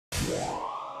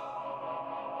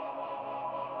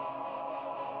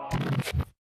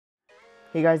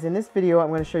Hey guys, in this video I'm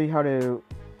going to show you how to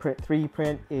 3D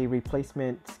print a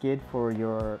replacement skid for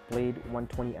your Blade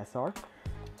 120 SR.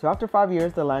 So after 5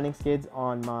 years, the landing skids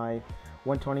on my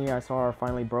 120 SR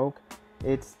finally broke.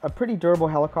 It's a pretty durable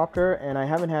helicopter and I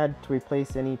haven't had to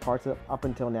replace any parts up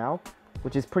until now,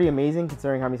 which is pretty amazing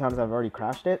considering how many times I've already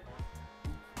crashed it.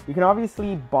 You can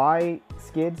obviously buy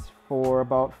skids for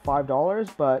about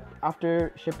 $5, but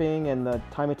after shipping and the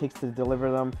time it takes to deliver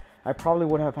them, I probably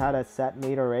would have had a set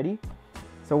made already.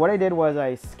 So what I did was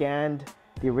I scanned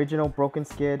the original broken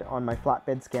skid on my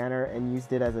flatbed scanner and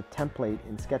used it as a template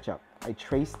in SketchUp. I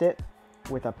traced it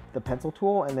with the pencil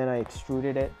tool and then I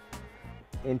extruded it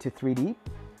into 3D.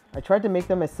 I tried to make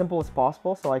them as simple as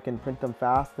possible so I can print them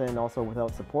fast and also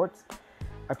without supports.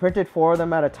 I printed 4 of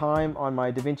them at a time on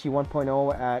my DaVinci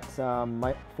 1.0 at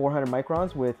 400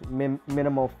 microns with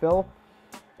minimal fill.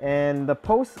 And the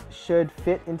posts should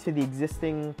fit into the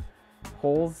existing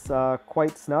holes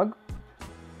quite snug.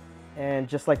 And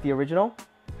just like the original.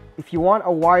 If you want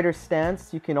a wider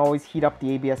stance, you can always heat up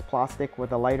the ABS plastic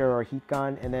with a lighter or a heat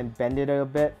gun and then bend it a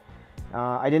bit.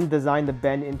 I didn't design the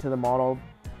bend into the model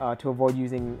to avoid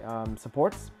using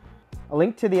supports. A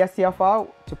link to the STL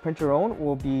file to print your own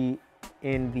will be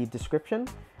in the description.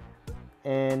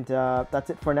 And that's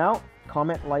it for now.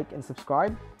 Comment, like, and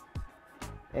subscribe.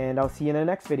 And I'll see you in the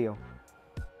next video.